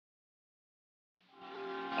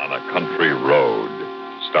On a Country Road,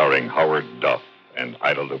 starring Howard Duff and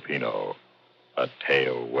Ida Lupino. A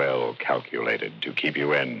tale well calculated to keep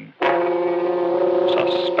you in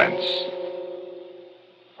suspense.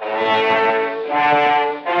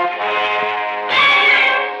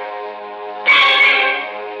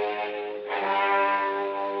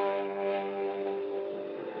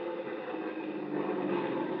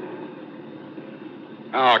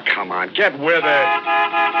 Oh, come on. Get with it.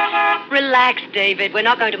 Relax, David. We're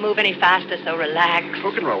not going to move any faster, so relax.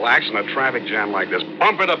 Who can relax in a traffic jam like this?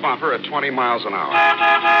 Bumper to bumper at 20 miles an hour.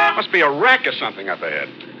 Must be a wreck or something up ahead.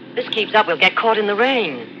 This keeps up, we'll get caught in the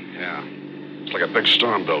rain. Yeah. It's like a big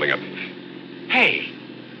storm building up. Hey,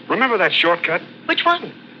 remember that shortcut? Which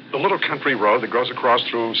one? The little country road that goes across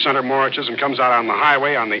through Center Moriches and comes out on the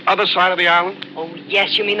highway on the other side of the island? Oh,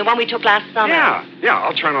 yes, you mean the one we took last summer? Yeah,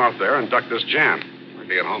 I'll turn off there and duck this jam. I'll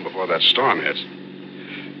be at home before that storm hits.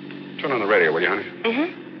 Turn on the radio, will you, honey?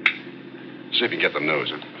 Mm-hmm. See if you can get the news.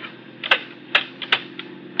 Huh?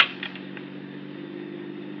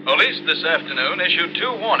 Police this afternoon issued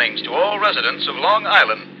 2 warnings to all residents of Long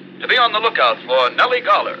Island to be on the lookout for Nellie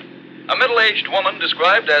Garler, a middle-aged woman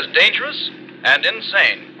described as dangerous and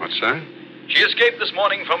insane. What's that? She escaped this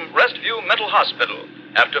morning from Restview Mental Hospital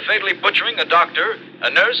after fatally butchering a doctor, a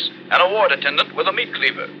nurse, and a ward attendant with a meat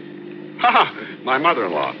cleaver. Ha! My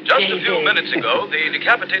mother-in-law. Just a few minutes ago, the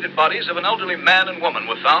decapitated bodies of an elderly man and woman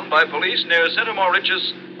were found by police near Center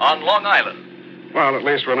Moriches on Long Island. Well, at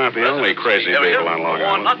least we're not the only crazy people on Long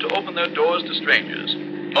Island. Not to open their doors to strangers.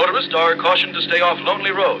 Motorists are cautioned to stay off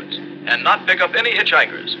lonely roads and not pick up any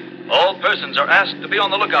hitchhikers. All persons are asked to be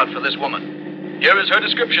on the lookout for this woman. Here is her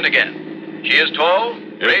description again. She is tall,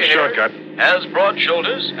 gray hair, shortcut. has broad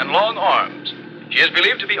shoulders and long arms. She is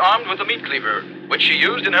believed to be armed with a meat cleaver, which she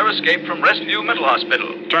used in her escape from Restview Mental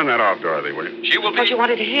Hospital. Turn that off, Dorothy, will you? She will be... But you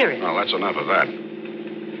wanted to hear it. Well, that's enough of that.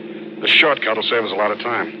 The shortcut will save us a lot of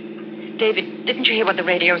time. David, didn't you hear what the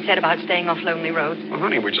radio said about staying off lonely roads? Well,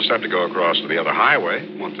 honey, we just have to go across to the other highway.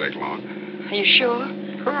 Won't take long. Are you sure?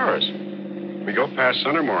 Of course. We go past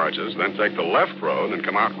Center Moriches, then take the left road and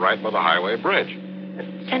come out right by the highway bridge.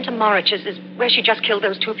 Center Moriches is where she just killed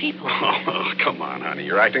those 2 people. Oh, come on, honey.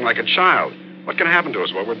 You're acting like a child. What can happen to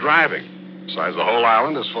us while we're driving? Besides, the whole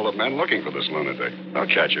island is full of men looking for this lunatic. They'll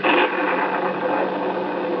catch her.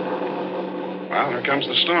 Well, here comes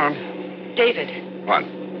the storm. David. What?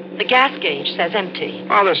 The gas gauge says empty.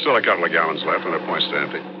 Well, there's still a couple of gallons left and it points to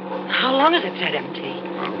empty. How long has it said empty?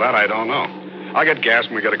 Well, that I don't know. I'll get gas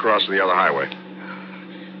when we get across to the other highway.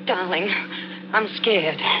 Darling, I'm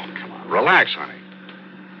scared. Oh, come on. Relax, honey.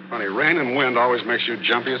 Honey, rain and wind always makes you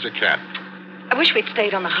jumpy as a cat. I wish we'd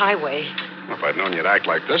stayed on the highway. Well, if I'd known you'd act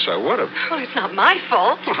like this, I would have. Well, it's not my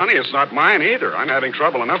fault. Well, honey, it's not mine either. I'm having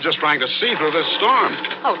trouble enough just trying to see through this storm.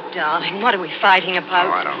 Oh, darling, what are we fighting about?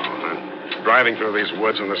 Oh, I don't know, hon. Driving through these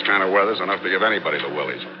woods in this kind of weather is enough to give anybody the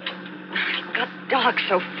willies. It got dark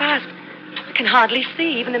so fast. I can hardly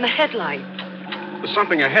see, even in the headlight. There's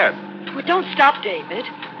something ahead. Well, don't stop, David.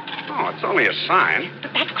 Oh, it's only a sign.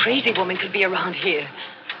 But that crazy woman could be around here.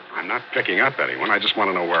 I'm not picking up anyone. I just want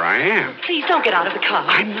to know where I am. Please don't get out of the car.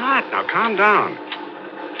 I'm not. Now, calm down.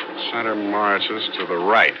 Center Moriches to the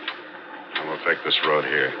right. And we'll take this road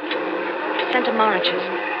here. Center Moriches.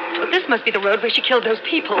 But this must be the road where she killed those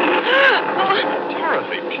people. Oh.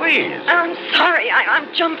 Dorothy, please. I'm sorry. I'm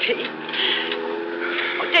jumpy.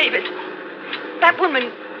 Oh, David, that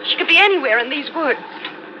woman, she could be anywhere in these woods.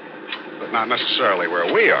 But not necessarily where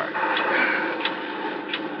we are.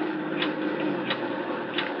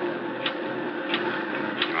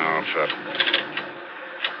 Oh, Phil.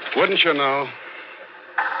 Wouldn't you know?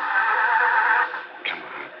 Come on.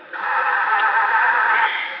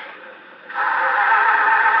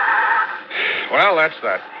 Well, that's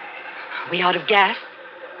that. Are we out of gas?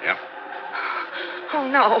 Yep. Oh,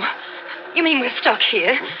 no. You mean we're stuck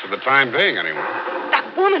here? For the time being, anyway.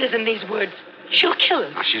 That woman is in these woods. She'll kill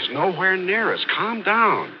us. Now, she's nowhere near us. Calm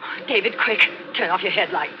down. David, quick. Turn off your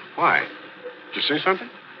headlights. Why? Did you see something?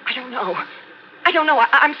 I don't know.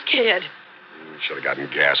 I'm scared. You should have gotten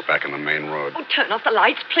gas back in the main road. Oh, turn off the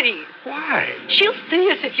lights, please. Why? She'll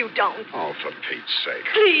see us if you don't. Oh, for Pete's sake.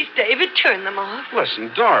 Please, David, turn them off.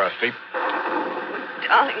 Listen, Dorothy.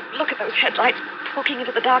 Darling, look at those headlights poking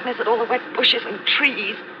into the darkness at all the wet bushes and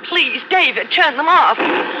trees. Please, David, turn them off.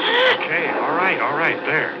 Okay, all right.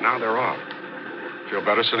 There. Now they're off. Feel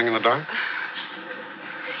better sitting in the dark?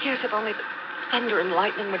 Yes, if only the thunder and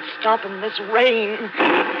lightning would stop in this rain.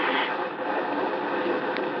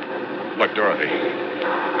 Look, Dorothy,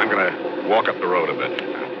 I'm going to walk up the road a bit.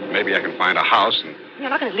 Maybe I can find a house and... You're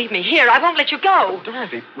not going to leave me here. I won't let you go.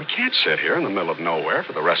 Dorothy, we can't sit here in the middle of nowhere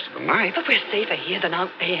for the rest of the night. But we're safer here than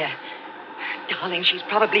out there. Darling, she's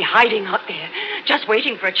probably hiding out there, just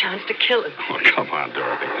waiting for a chance to kill us. Oh, come on,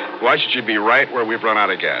 Dorothy. Why should she be right where we've run out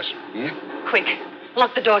of gas? Quick,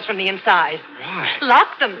 lock the doors from the inside. Why?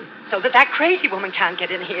 Lock them so that crazy woman can't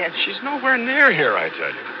get in here. She's nowhere near here, I tell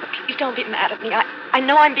you. Please don't be mad at me. I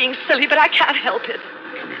know I'm being silly, but I can't help it.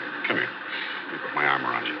 Come here. Let me put my arm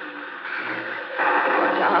around you.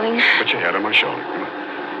 Oh, darling. Put your head on my shoulder. Come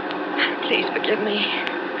on. Please forgive me.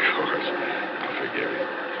 Of course. I'll forgive you.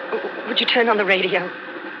 Would you turn on the radio?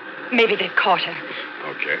 Maybe they've caught her.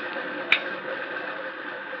 Okay.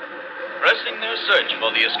 Pressing their search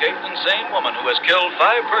for the escaped insane woman who has killed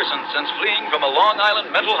 5 persons since fleeing from a Long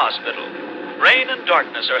Island mental hospital. Rain and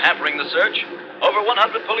darkness are hampering the search. Over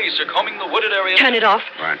 100 police are combing the wooded area. Turn it off.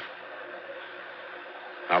 Right.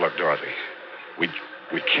 Now, look, Dorothy. We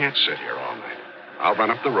can't sit here all night. I'll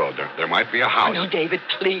run up the road. There might be a house. Oh, no, David,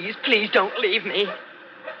 please don't leave me.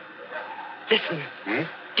 Listen.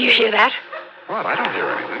 Do you hear that? What? I don't hear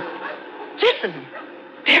anything. Listen.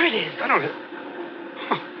 There it is. I don't hear...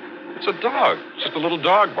 It's a dog. It's just a little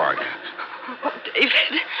dog barking. Oh,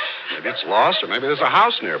 David. Maybe it's lost, or maybe there's a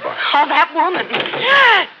house nearby. Oh, that woman.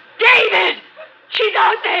 David! She's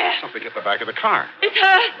out there. Something hit the back of the car. It's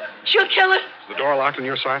her. She'll kill us. Is the door locked on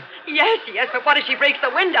your side? Yes, but what if she breaks the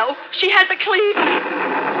window? She has the key.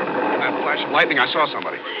 In that flash of lightning, I saw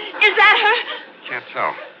somebody. Is that her? Can't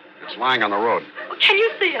tell. It's lying on the road. Can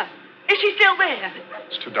you see her? Is she still there?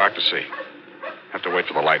 It's too dark to see. Have to wait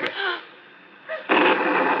for the lightning.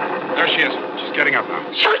 There she is. She's getting up now.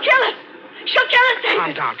 She'll kill us. She'll kill us,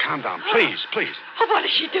 David. Calm down. Please. Oh, what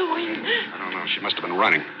is she doing? I don't know. She must have been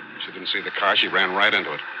running. She didn't see the car. She ran right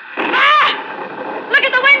into it. Ah! Look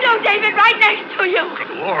at the window, David, right next to you.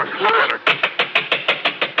 Good Lord. Look at her.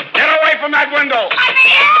 Get away from that window. Let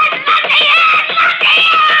me in! Let me in! Let me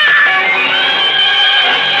in!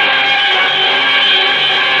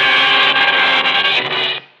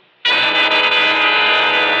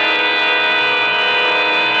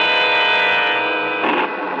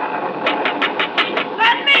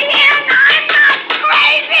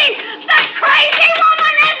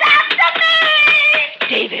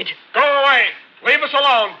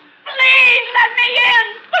 Alone. Please, let me in.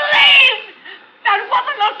 Please. That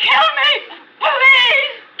woman will kill me.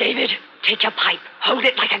 Please. David, take your pipe. Hold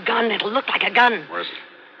it like a gun. It'll look like a gun. Where's it?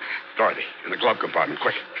 Dorothy, in the glove compartment,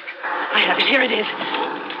 quick. I have it. Here it is.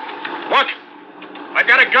 Look. I've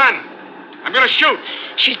got a gun. I'm going to shoot.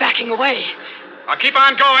 She's backing away. I'll keep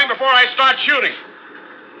on going before I start shooting.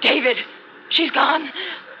 David, she's gone.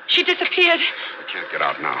 She disappeared. We can't get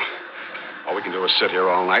out now. All we can do is sit here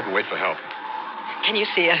all night and wait for help. Can you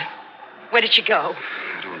see her? Where did she go?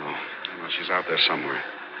 I don't know. She's out there somewhere.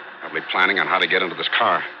 Probably planning on how to get into this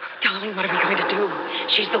car. Darling, what are we going to do?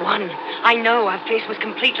 She's the one. I know. Her face was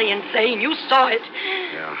completely insane. You saw it.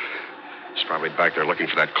 Yeah. She's probably back there looking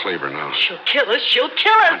for that cleaver now. She'll kill us. She'll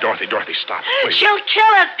kill us. Dorothy, stop, please. She'll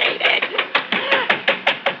kill us, David.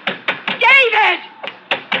 David!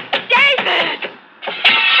 David!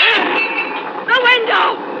 The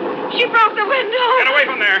window! She broke the window. Get away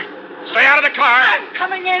from there. Stay out of the car. I'm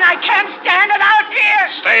coming in. I can't stand it out here.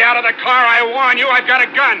 Stay out of the car. I warn you. I've got a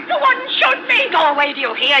gun. You wouldn't shoot me. Go away, do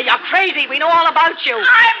you hear? You're crazy. We know all about you.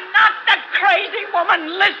 I'm not the crazy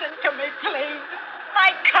woman. Listen to me, please.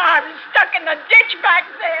 My car is stuck in the ditch back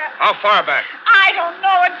there. How far back? I don't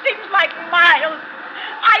know. It seems like miles.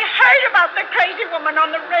 I heard about the crazy woman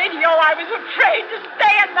on the radio. I was afraid to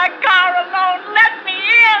stay in the car alone. Let me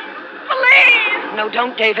in, please. No,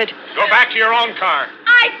 don't, David. Go back to your own car.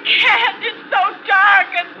 I can't. It's so dark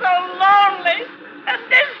and so lonely. And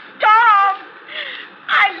this storm.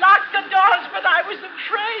 I locked the doors, but I was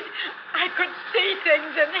afraid. I could see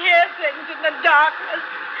things and hear things in the darkness.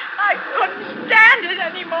 I couldn't stand it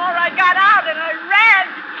anymore. I got out and I ran.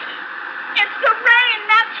 It's the rain.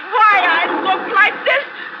 That's why I look like this.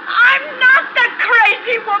 I'm not the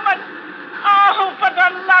crazy woman. Oh, for the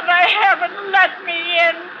love of heaven, let me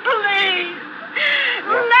in, please.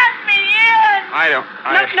 Well, let me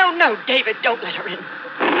in. No, David, don't let her in.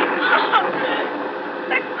 Oh,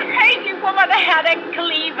 the crazy woman had a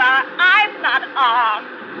cleaver. I'm not armed.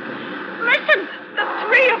 Listen, the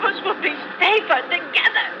three of us will be safer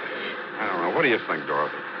together. I don't know. What do you think,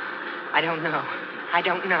 Dorothy? I don't know.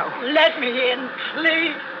 Let me in,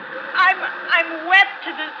 please. I'm wet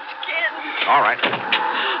to the skin. All right.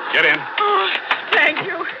 Get in. Oh, thank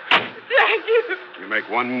you. You make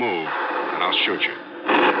one move, and I'll shoot you.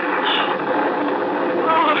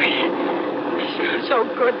 Oh, it's so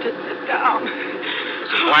good to sit down. There's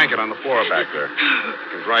There's a blanket on the floor back there. You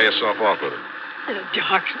can dry yourself off with it. The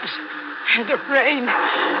darkness and the rain.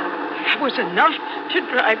 That was enough to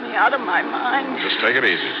drive me out of my mind. Just take it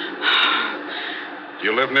easy. Do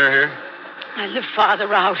you live near here? I live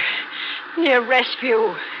farther out, near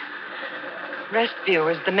Restview.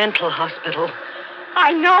 Restview is the mental hospital.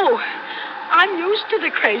 I know. I'm used to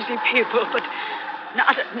the crazy people, but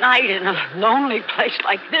not at night in a lonely place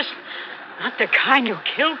like this. Not the kind who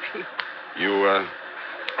kill people. You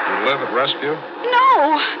live at Restview?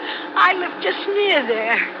 No, I live just near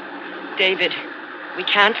there. David, we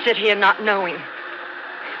can't sit here not knowing.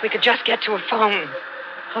 We could just get to a phone.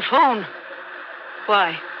 A phone?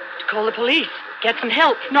 Why? To call the police. Get some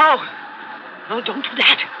help. No. No, don't do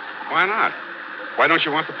that. Why not? Why don't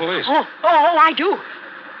you want the police? Oh, I do.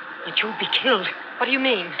 But you'll be killed. What do you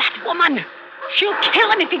mean? That woman. She'll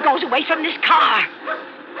kill him if he goes away from this car.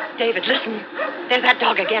 David, listen. There's that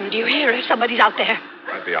dog again. Do you hear it? Somebody's out there.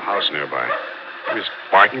 Might be a house nearby. He was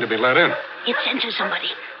barking to be let in. It senses somebody.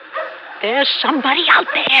 There's somebody out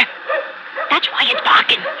there. That's why it's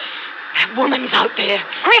barking. That woman's out there.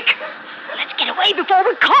 Quick! Let's get away before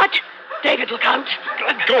we're caught. David, look out.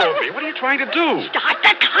 Let go of me. What are you trying to do? Start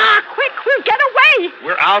the car, quick. We'll get away.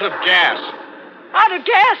 We're out of gas. Out of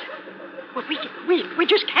gas? Well, we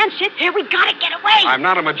just can't sit here. We gotta get away. I'm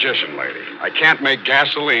not a magician, lady. I can't make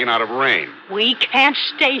gasoline out of rain. We can't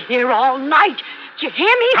stay here all night. Do you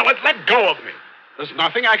hear me? Now, let go of me. There's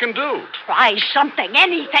nothing I can do. Try something,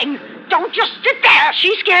 anything. Don't just sit there.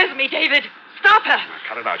 She scares me, David. Stop her. Now,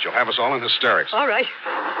 cut it out. You'll have us all in hysterics. All right.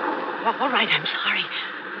 All right, I'm sorry.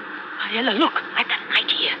 Ella, look, I've got an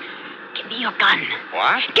idea. Give me your gun.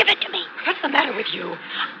 What? Give it to me. What's the matter with you?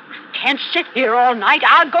 Can't sit here all night.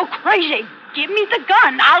 I'll go crazy. Give me the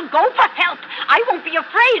gun. I'll go for help. I won't be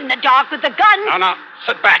afraid in the dark with the gun. No.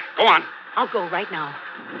 Sit back. Go on. I'll go right now.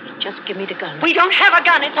 Just give me the gun. We don't have a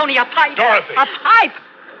gun. It's only a pipe. Dorothy. A pipe?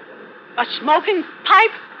 A smoking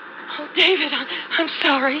pipe? Oh, David, I'm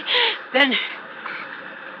sorry. Then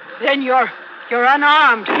you're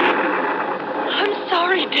unarmed. I'm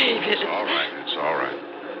sorry, David. It's all right.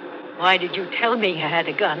 Why did you tell me you had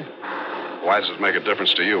a gun? Why does it make a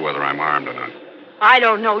difference to you whether I'm armed or not? I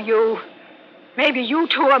don't know you. Maybe you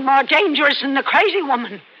two are more dangerous than the crazy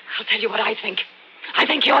woman. I'll tell you what I think. I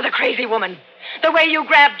think you're the crazy woman. The way you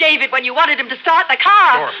grabbed David when you wanted him to start the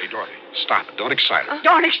car. Dorothy, stop it. Don't excite her.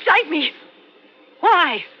 Don't excite me.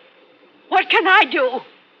 Why? What can I do?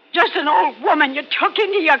 Just an old woman you took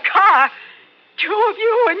into your car. Two of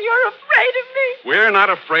you, and you're afraid of me. We're not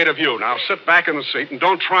afraid of you. Now sit back in the seat and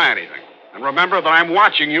don't try anything. And remember that I'm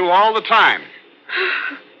watching you all the time.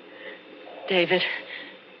 David,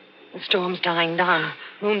 the storm's dying down.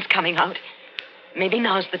 Moon's coming out. Maybe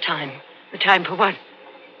now's the time. The time for what?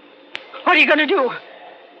 What are you going to do?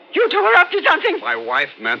 You two are up to something. My wife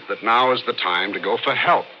meant that now is the time to go for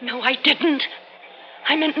help. No, I didn't.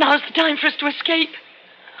 I meant now's the time for us to escape.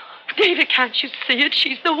 David, can't you see it?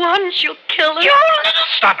 She's the one. She'll kill us. You little...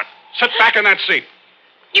 Stop it. Sit back in that seat.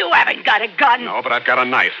 You haven't got a gun. No, but I've got a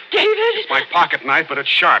knife. David! It's my pocket knife, but it's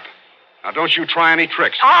sharp. Now, don't you try any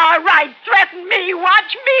tricks. All right, threaten me.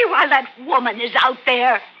 Watch me while that woman is out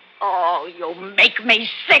there. Oh, you make me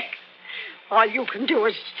sick. All you can do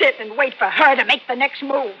is sit and wait for her to make the next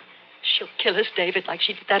move. She'll kill us, David, like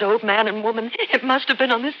she did that old man and woman. It must have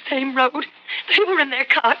been on this same road. They were in their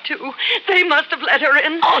car, too. They must have let her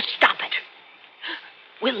in. Oh, stop it.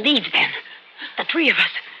 We'll leave then. The three of us.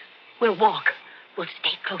 We'll walk. We'll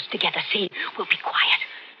stay close together. See, we'll be quiet.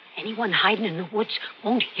 Anyone hiding in the woods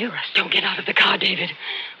won't hear us. Don't get out of the car, David.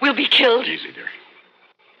 We'll be killed. Easy, dear.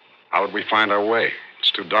 How would we find our way?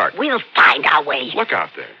 It's too dark. We'll find our way. Look out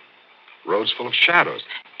there. Road's full of shadows.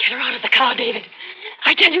 Get her out of the car, David.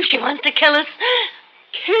 I tell you, she wants to kill us.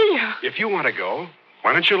 Kill you. If you want to go,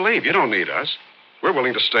 why don't you leave? You don't need us. We're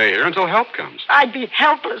willing to stay here until help comes. I'd be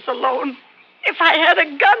helpless alone. If I had a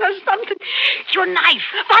gun or something. Your knife.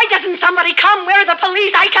 Why doesn't somebody come? We're the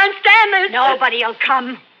police. I can't stand this. Nobody'll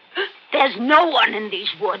come. There's no one in these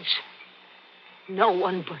woods. No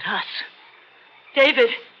one but us. David,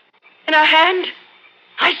 in her hand.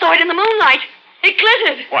 I saw it in the moonlight. It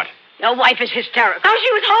glittered. What? Your wife is hysterical. How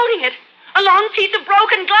she was holding it. A long piece of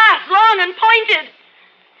broken glass, long and pointed.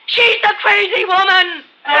 She's the crazy woman.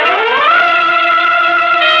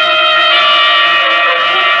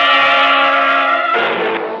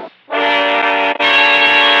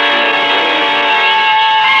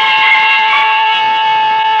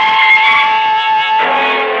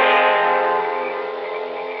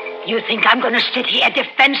 You think I'm going to sit here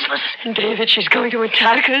defenseless? And David, she's going to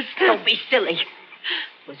attack us. Don't be silly.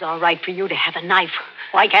 It was all right for you to have a knife.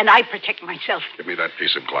 Why can't I protect myself? Give me that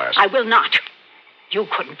piece of glass. I will not. You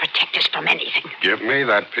couldn't protect us from anything. Give me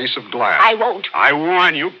that piece of glass. I won't. I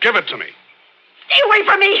warn you, give it to me. Stay away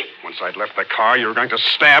from me. Once I'd left the car, you were going to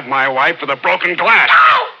stab my wife with a broken glass.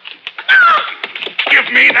 No! No! Give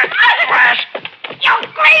me that glass. You're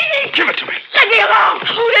crazy. Give it to me. Let me alone.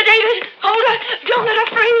 Hold her, David. Hold her. Don't let her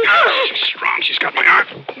free. She's strong. She's got my arm.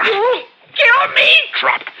 You'll kill me.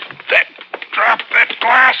 Drop that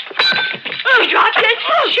glass. She dropped it.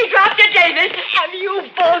 She dropped it, David. Have you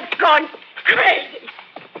both gone crazy?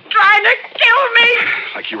 Trying to kill me?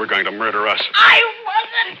 Like you were going to murder us. I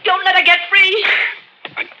wasn't. Don't let her get free.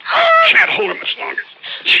 I can't hold her much longer.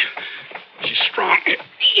 She's strong.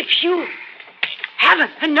 If you have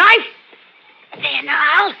a knife, then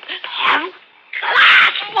I'll have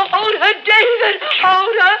glass. Hold her, David.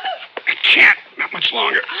 Hold her. I can't. Not much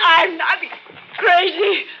longer. I'm not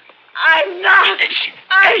crazy. I'm not. She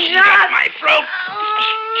I'm got not. my throat.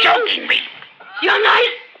 She's choking me. Your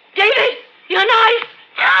knife, David. Your knife.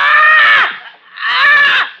 Ah!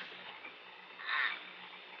 Ah!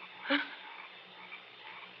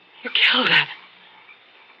 You killed her.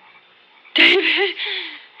 David,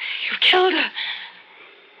 you killed her. I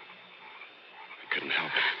couldn't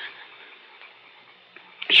help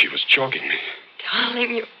it. She was choking me.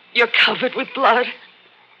 Darling, you're covered with blood.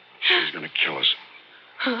 She was going to kill us.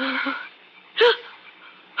 Oh,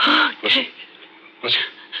 Listen. Listen.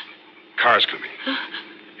 Car's coming.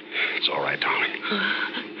 It's all right, darling.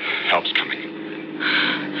 Help's coming.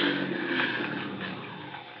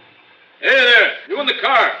 Hey there, you in the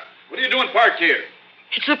car. What are you doing parked here?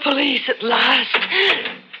 It's the police at last.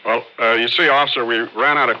 Well, you see, officer, we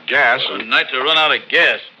ran out of gas. A night to run out of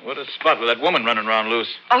gas. What a spot with that woman running around loose.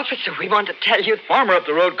 Officer, we want to tell you Farmer up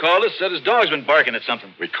the road called us, said his dog's been barking at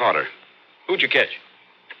something. We caught her. Who'd you catch?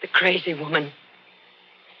 the crazy woman.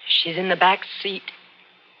 She's in the back seat,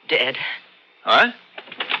 dead. Huh?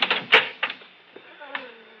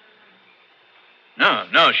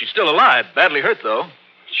 No, she's still alive. Badly hurt, though.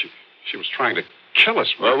 She was trying to kill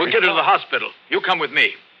us. Well, we'll get her to the hospital. You come with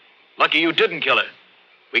me. Lucky you didn't kill her.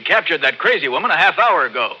 We captured that crazy woman a half hour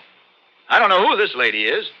ago. I don't know who this lady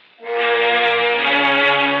is.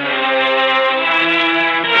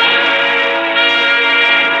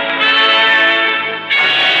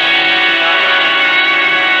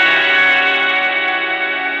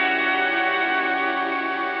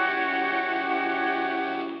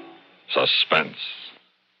 Suspense,